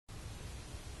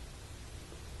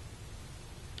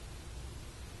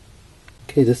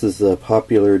Okay, this is the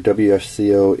popular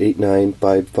WFCO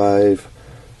 8955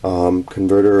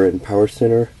 converter and power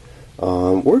center.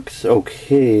 Works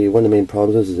okay. One of the main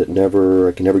problems is I can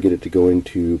never get it to go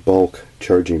into bulk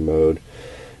charging mode,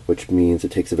 which means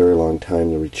it takes a very long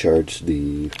time to recharge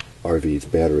the RV's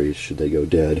batteries should they go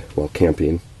dead while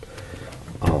camping.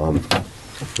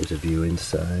 There's a view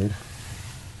inside.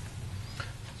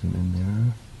 Zoom in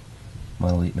there.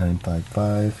 Model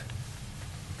 8955.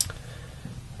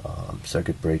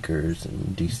 Circuit breakers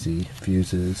and DC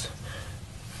fuses.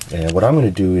 And what I'm going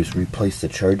to do is replace the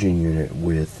charging unit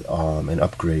with an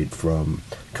upgrade from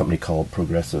a company called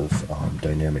Progressive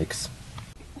Dynamics.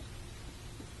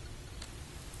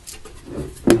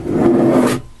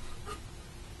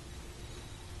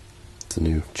 It's a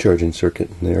new charging circuit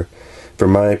in there. For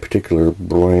my particular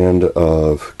brand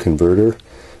of converter,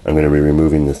 I'm going to be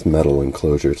removing this metal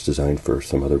enclosure. It's designed for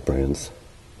some other brands.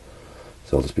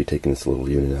 So I'll just be taking this little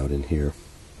unit out in here.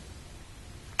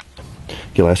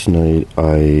 Okay, last night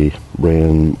I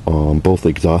ran both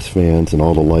exhaust fans and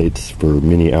all the lights for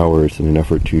many hours in an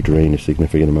effort to drain a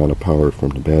significant amount of power from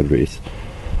the batteries.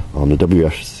 The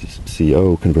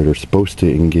WFCO converter is supposed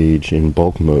to engage in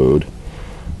bulk mode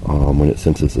when it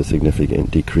senses a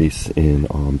significant decrease in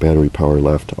battery power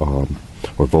left or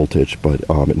voltage, but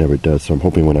it never does. So I'm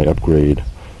hoping when I upgrade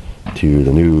to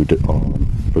the new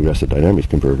Progressive Dynamics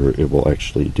converter, it will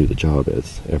actually do the job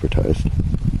as advertised.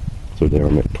 So there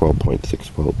I'm at 12.6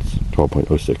 volts,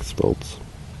 12.06 volts.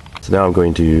 So now I'm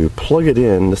going to plug it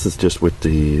in. This is just with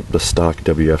the stock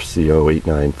WFCO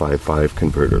 8955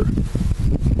 converter.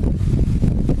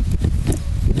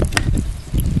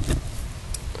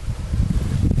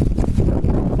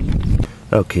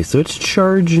 Okay, so it's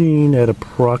charging at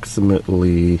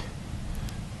approximately,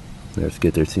 let's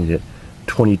get there, see it,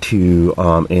 22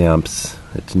 amps.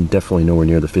 It's definitely nowhere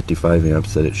near the 55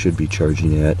 amps that it should be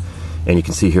charging at. And you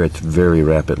can see here it's very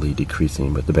rapidly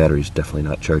decreasing, but the battery's definitely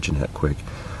not charging that quick.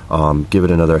 Give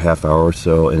it another half hour or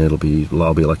so, and I'll be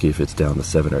lucky if it's down to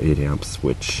 7 or 8 amps,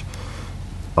 which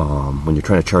when you're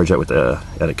trying to charge that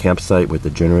at a campsite with the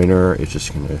generator,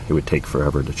 it would take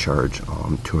forever to charge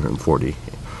 240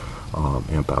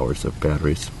 amp hours of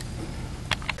batteries.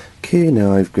 Okay,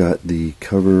 now I've got the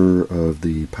cover of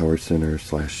the power center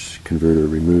 / converter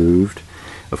removed.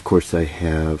 Of course, I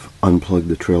have unplugged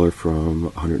the trailer from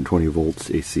 120 volts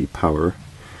AC power.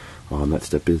 That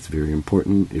step is very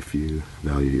important if you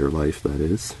value your life, that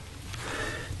is.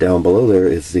 Down below there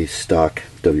is the stock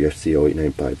WFCO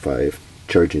 8955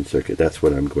 charging circuit. That's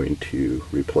what I'm going to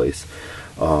replace.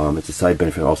 It's a side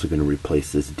benefit. I'm also going to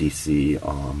replace this DC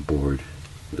board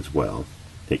as well.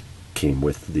 It came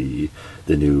with the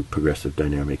new Progressive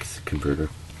Dynamics converter.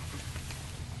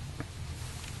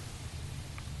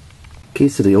 Okay,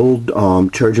 so the old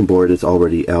charging board is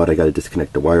already out. I got to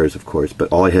disconnect the wires, of course, but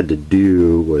all I had to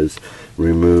do was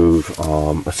remove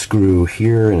a screw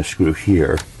here and a screw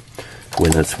here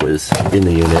when this was in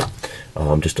the unit.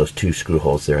 Just those 2 screw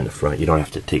holes there in the front. You don't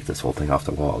have to take this whole thing off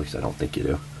the wall, at least I don't think you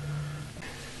do.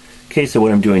 Okay, so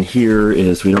what I'm doing here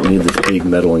is we don't need this big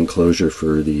metal enclosure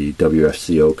for the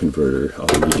WFCO converter.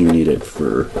 You do need it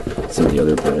for some of the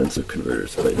other brands of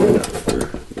converters, but not for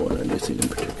the one I'm using in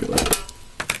particular.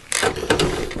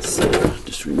 So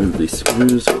just remove these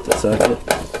screws with the socket.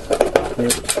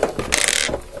 Yep.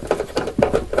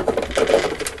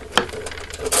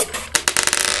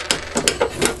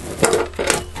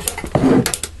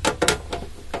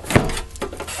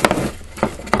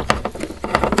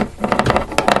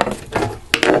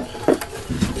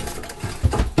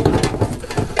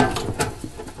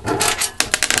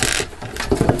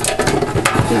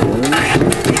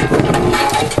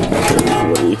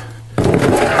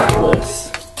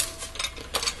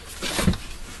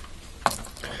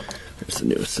 There's the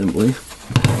new assembly.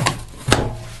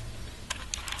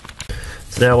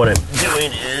 So now what I'm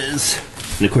doing is,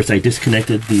 and of course I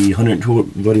disconnected the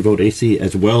 120 volt AC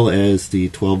as well as the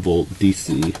 12 volt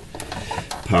DC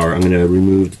power. I'm going to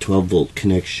remove the 12 volt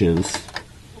connections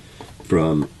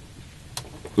from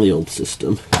the old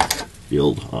system, the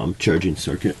old charging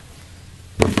circuit.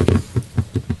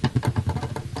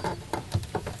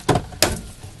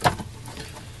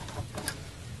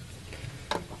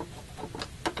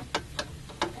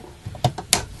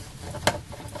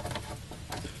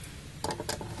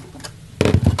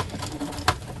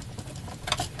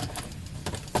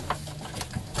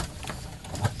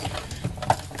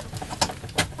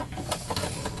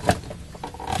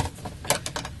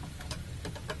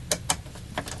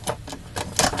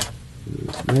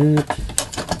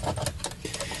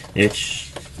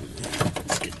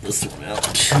 Let's get this one out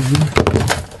too.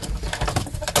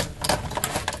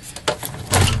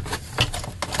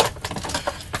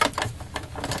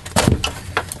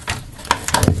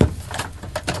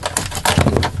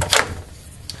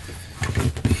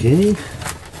 Okay,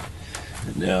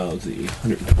 and now the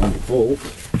 120 volt.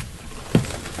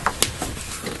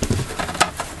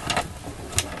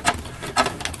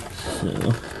 So,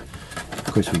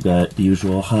 of course, we've got the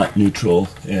usual hot, neutral,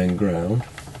 and ground.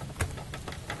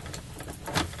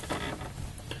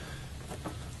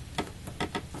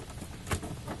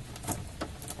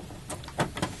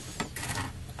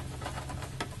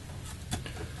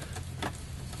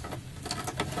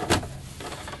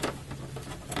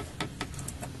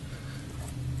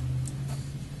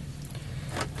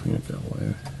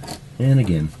 And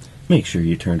again, make sure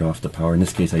you turned off the power. In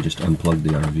this case, I just unplugged the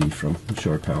RV from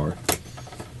shore power.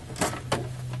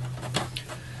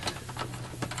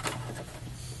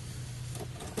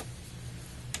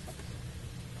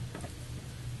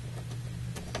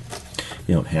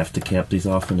 You don't have to cap these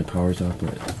off when the power's off, but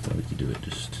I thought we could do it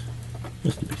just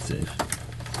to be safe.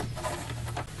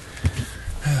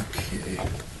 Okay.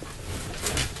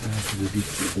 Back to the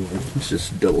DC board. Let's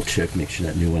just double check, make sure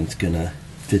that new one's gonna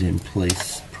fit in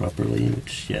place properly,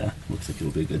 which, yeah, looks like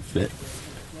it'll be a good fit.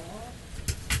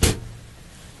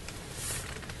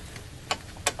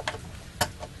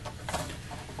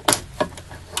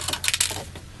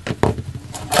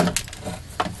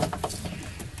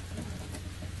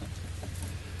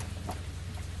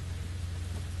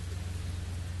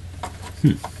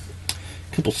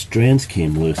 A couple strands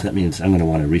came loose. That means I'm going to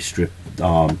want to restrip,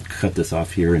 cut this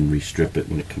off here and restrip it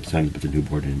when it comes time to put the new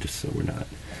board in, just so we're not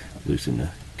losing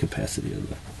the capacity of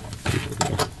the cable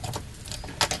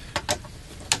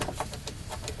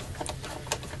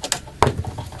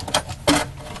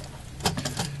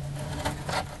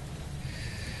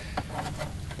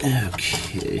there.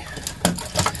 Okay.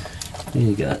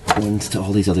 We got ones to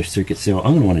all these other circuits, so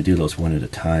I'm going to want to do those one at a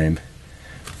time.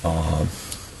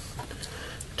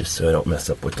 Just so I don't mess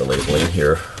up with the labeling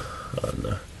here on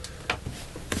the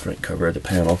front cover of the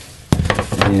panel.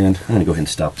 And I'm going to go ahead and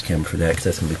stop the camera for that, because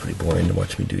that's going to be pretty boring to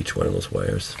watch me do each one of those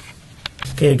wires.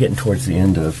 Okay, getting towards the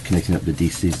end of connecting up the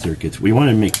DC circuits. What you want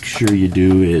to make sure you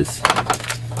do is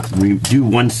do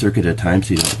one circuit at a time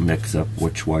so you don't mix up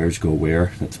which wires go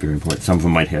where. That's very important. Some of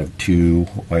them might have two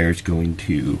wires going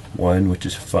to one, which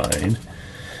is fine.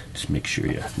 Just make sure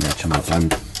you match them up. I'm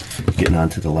getting on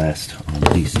to the last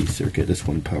DC circuit. This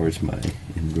one powers my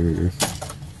inverter.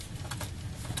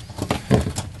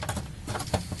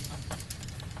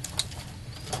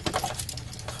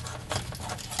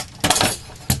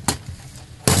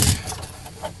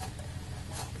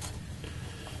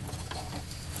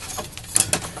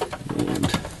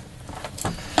 And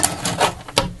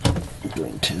I'm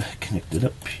going to connect it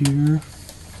up here.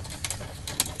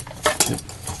 Yep.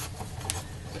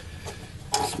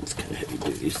 This one's kind of heavy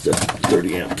duty stuff,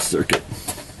 30 amp circuit.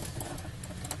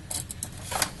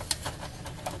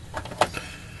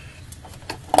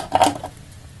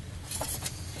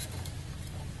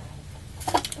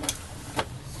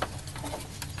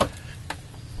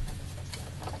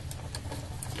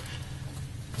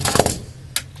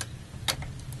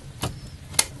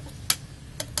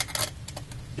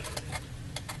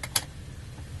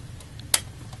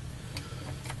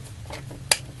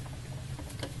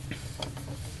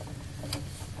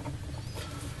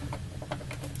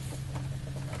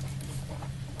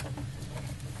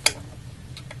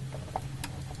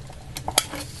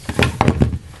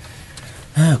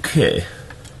 Okay,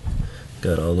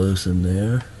 got all those in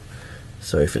there.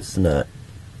 Sorry if it's not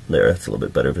there, that's a little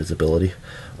bit better visibility.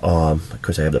 Of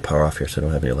course I have the power off here, so I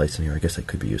don't have any lights in here. I guess I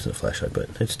could be using a flashlight, but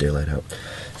it's daylight out.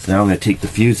 So now I'm going to take the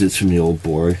fuses from the old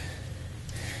board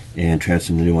and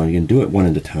transfer them to the new one. You can do it one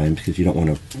at a time, because you don't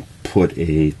want to put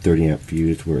a 30 amp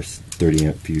fuse where a 30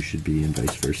 amp fuse should be, and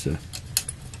vice versa.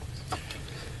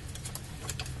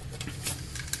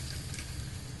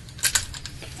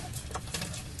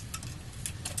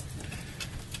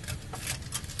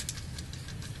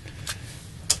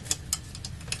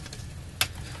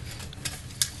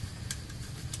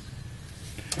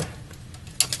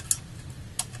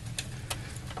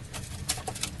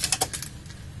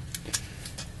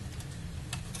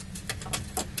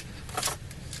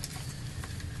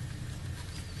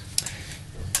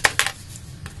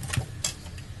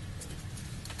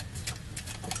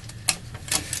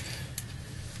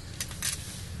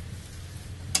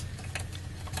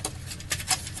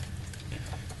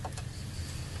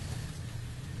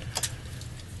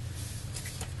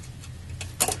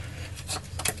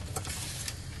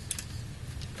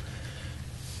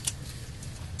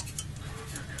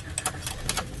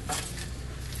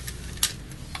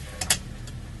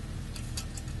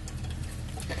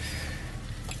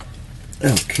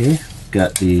 Okay,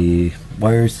 got the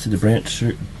wires to the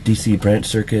DC branch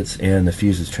circuits and the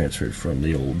fuses transferred from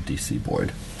the old DC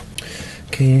board.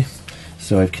 Okay,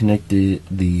 so I've connected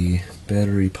the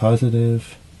battery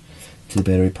positive to the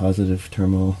battery positive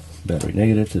terminal, battery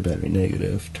negative to the battery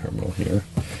negative terminal here.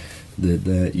 Did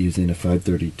that using a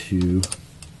 532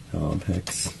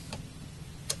 hex.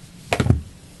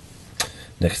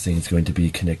 Next thing is going to be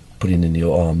putting in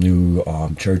the new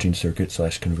charging circuit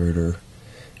 / converter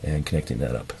and connecting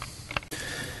that up.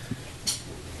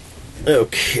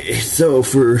 Okay, so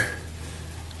for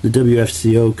the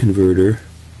WFCO converter,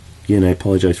 again, I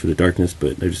apologize for the darkness,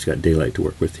 but I just got daylight to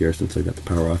work with here since I got the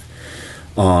power off.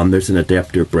 There's an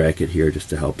adapter bracket here just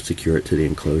to help secure it to the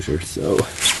enclosure, so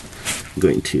I'm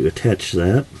going to attach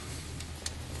that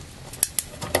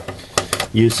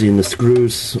using the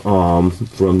screws from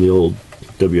the old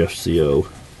WFCO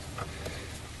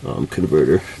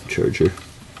converter charger.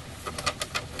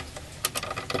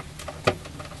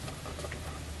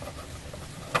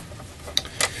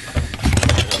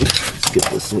 Let's get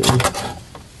this in.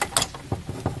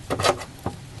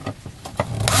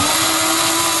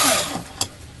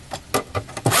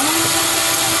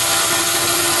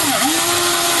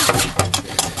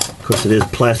 Of course, it is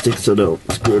plastic, so don't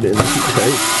screw it in too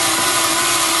tight.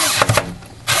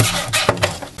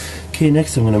 Okay,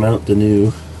 next I'm going to mount the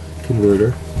new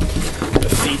converter. I'm going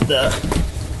to feed the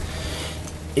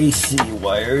AC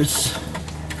wires.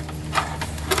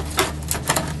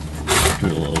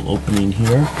 Got a little opening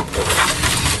here.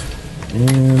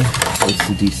 And there's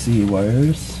the DC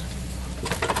wires.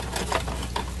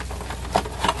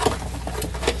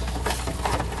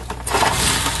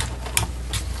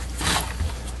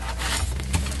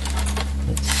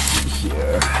 Let's see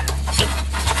here.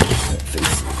 That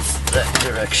faces that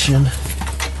direction.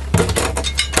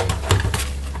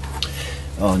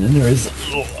 Oh, and then there is a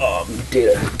little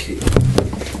data cable.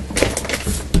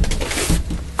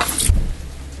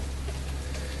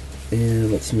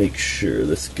 And let's make sure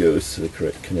this goes to the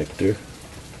correct connector.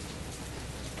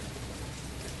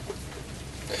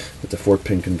 It's a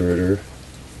 4-pin converter,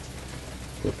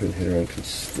 4-pin header and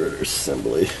converter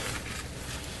assembly.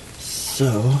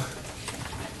 So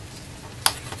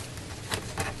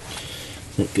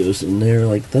it goes in there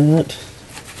like that.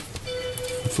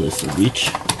 Hopefully this will reach.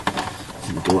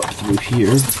 And go up through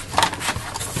here.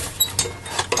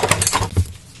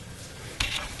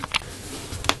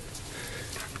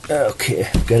 Okay,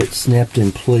 got it snapped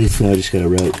in place. Now I just got to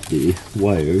route the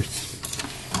wires.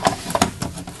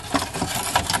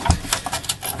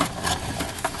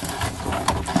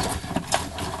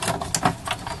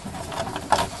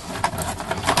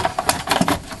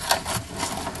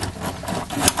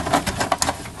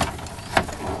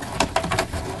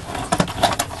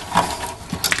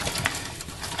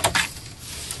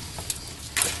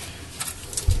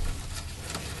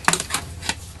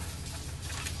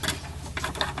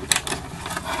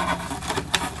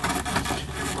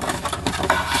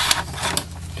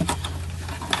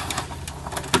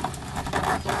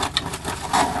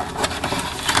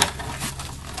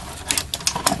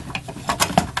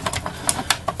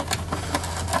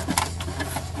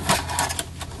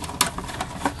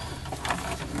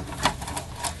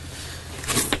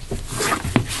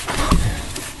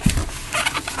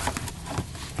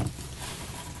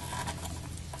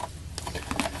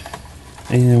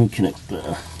 And we connect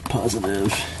the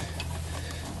positive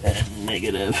and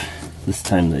negative. This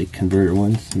time the converter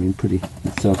ones, I mean, pretty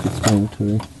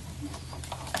self-explanatory.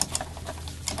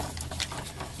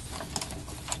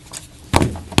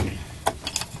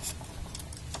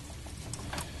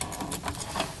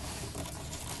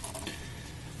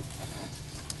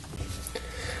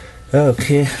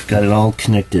 Okay, I've got it all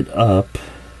connected up.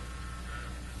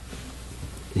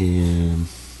 And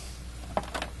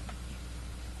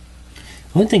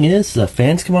one thing is, the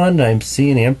fans come on and I'm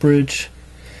seeing amperage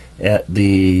at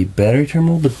the battery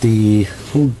terminal, but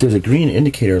there's a green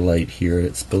indicator light here.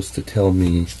 It's supposed to tell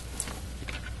me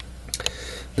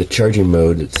the charging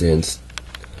mode it's in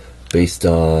based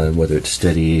on whether it's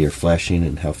steady or flashing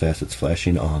and how fast it's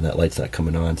flashing. Oh, that light's not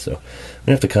coming on, so I'm going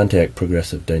to have to contact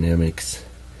Progressive Dynamics,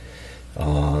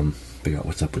 figure out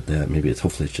what's up with that. Maybe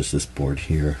hopefully it's just this board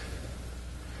here.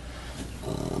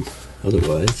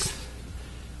 Otherwise,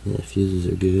 yeah, fuses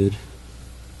are good.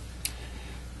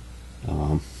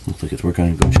 Looks like it's working.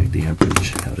 I'm going to go check the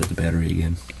amperage out of the battery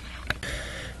again.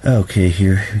 Okay,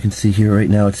 here you can see here right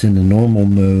now it's in the normal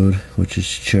mode, which is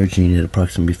charging at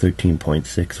approximately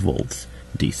 13.6 volts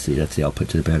DC. That's the output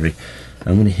to the battery.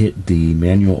 I'm going to hit the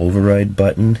manual override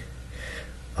button.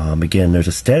 Again, there's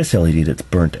a status LED that's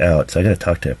burnt out, so I got to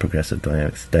talk to Progressive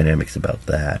Dynamics about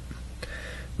that.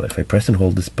 But if I press and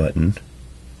hold this button,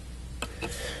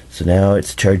 so now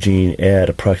it's charging at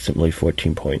approximately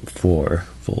 14.4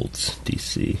 volts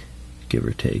DC, give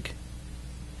or take.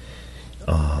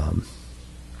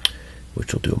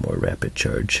 which will do a more rapid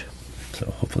charge. So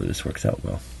hopefully this works out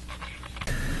well.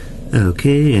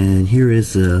 Okay, and here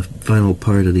is the final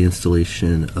part of the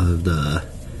installation of the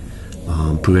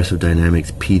Progressive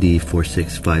Dynamics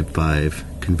PD4655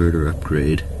 converter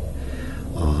upgrade.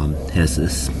 Has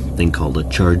this thing called a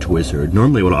charge wizard.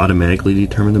 Normally it would automatically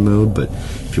determine the mode, but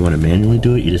if you want to manually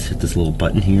do it, you just hit this little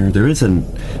button here. There is an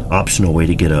optional way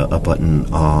to get a button,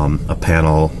 a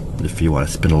panel, if you want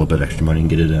to spend a little bit extra money and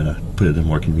get it put it in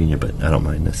more convenient, but I don't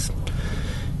mind this.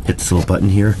 Hit this little button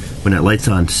here. When that light's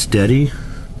on steady,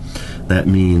 that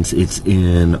means it's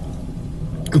in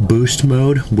boost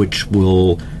mode, which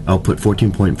will output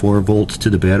 14.4 volts to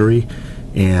the battery,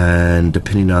 and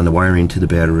depending on the wiring to the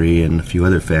battery and a few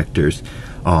other factors,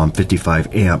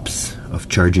 55 amps of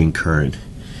charging current.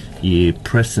 You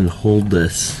press and hold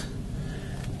this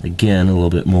again a little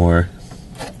bit more.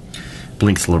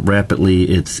 Blinks rapidly.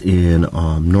 It's in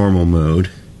normal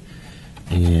mode,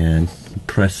 and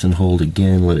press and hold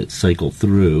again, let it cycle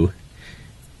through.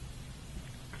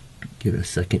 Give it a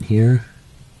second here.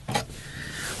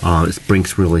 It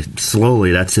blinks really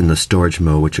slowly. That's in the storage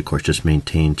mode, which of course just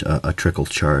maintains a trickle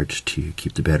charge to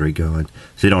keep the battery going.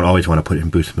 So you don't always want to put it in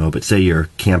boost mode, but say you're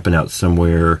camping out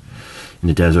somewhere in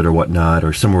the desert or whatnot,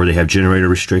 or somewhere where they have generator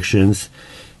restrictions,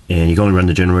 and you can only run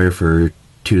the generator for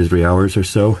 2 to 3 hours or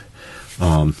so.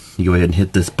 You go ahead and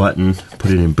hit this button,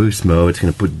 put it in boost mode. It's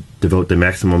going to devote the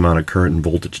maximum amount of current and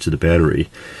voltage to the battery,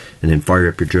 and then fire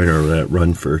up your generator, let it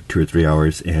run for 2 or 3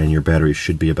 hours, and your battery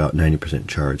should be about 90%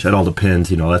 charged. That all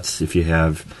depends, you know, that's if you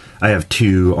have, I have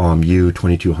two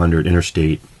U2200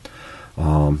 interstate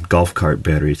golf cart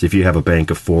batteries. If you have a bank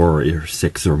of 4 or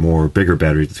 6 or more bigger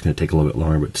batteries, it's going to take a little bit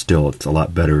longer, but still it's a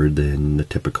lot better than the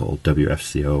typical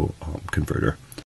WFCO converter.